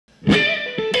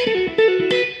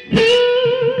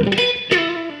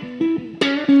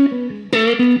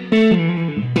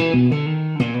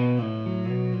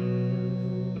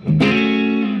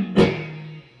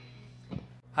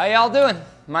y'all doing?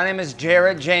 My name is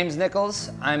Jared James Nichols.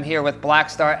 I'm here with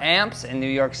Blackstar Amps in New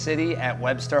York City at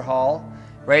Webster Hall,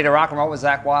 ready to rock and roll with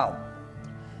Zakk Wylde.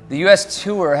 The US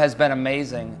tour has been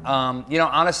amazing. You know,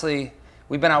 honestly,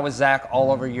 we've been out with Zakk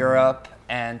all over Europe,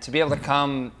 and to be able to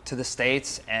come to the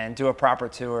States and do a proper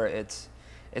tour, it's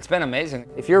been amazing.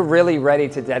 If you're really ready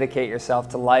to dedicate yourself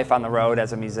to life on the road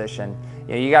as a musician,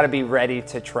 you got to be ready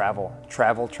to travel.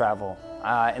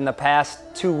 In the past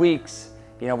 2 weeks,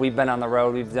 we've been on the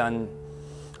road. We've done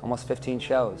almost 15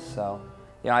 shows. So,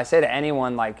 I say to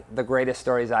anyone, like, the greatest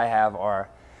stories I have are,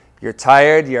 you're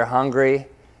tired, you're hungry,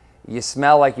 you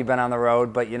smell like you've been on the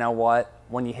road, but you know what?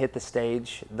 When you hit the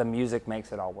stage, the music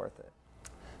makes it all worth it.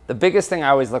 The biggest thing I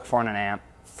always look for in an amp,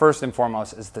 first and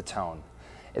foremost, is the tone.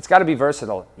 It's got to be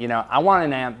versatile. I want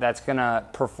an amp that's going to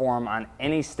perform on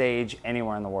any stage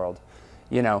anywhere in the world.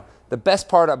 The best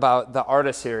part about the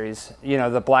Artist series,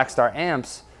 the Blackstar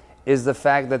amps, is the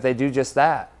fact that they do just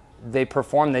that. They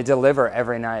perform, they deliver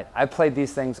every night. I've played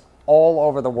these things all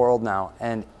over the world now,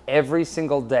 and every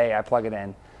single day I plug it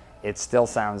in, it still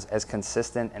sounds as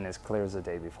consistent and as clear as the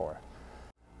day before.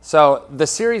 So the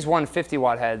Series 1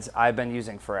 50-watt heads I've been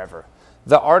using forever.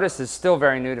 The Artist is still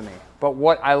very new to me, but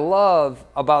what I love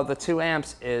about the two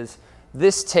amps is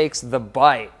this takes the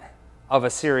bite of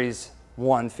a Series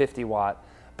 1 50-watt,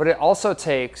 but it also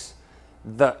takes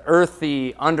the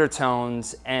earthy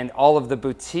undertones and all of the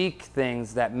boutique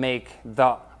things that make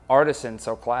the Artisan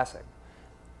so classic.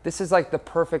 This is like the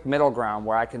perfect middle ground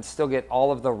where I can still get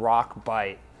all of the rock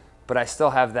bite, but I still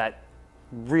have that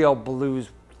real blues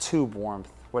tube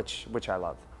warmth, which I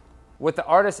love. With the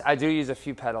Artist, I do use a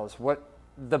few pedals.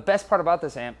 The best part about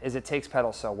this amp is it takes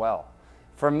pedals so well.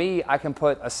 For me, I can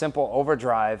put a simple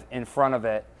overdrive in front of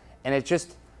it, and it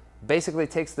just basically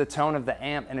takes the tone of the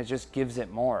amp and it just gives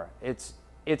it more. It's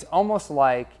almost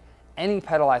like any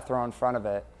pedal I throw in front of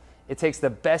it, it takes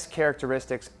the best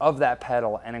characteristics of that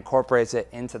pedal and incorporates it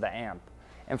into the amp.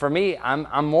 And for me,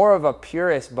 I'm more of a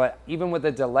purist, but even with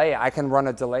a delay, I can run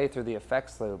a delay through the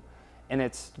effects loop. And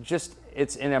it's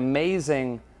an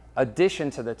amazing addition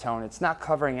to the tone. It's not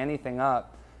covering anything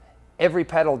up. Every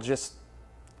pedal just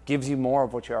gives you more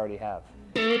of what you already have.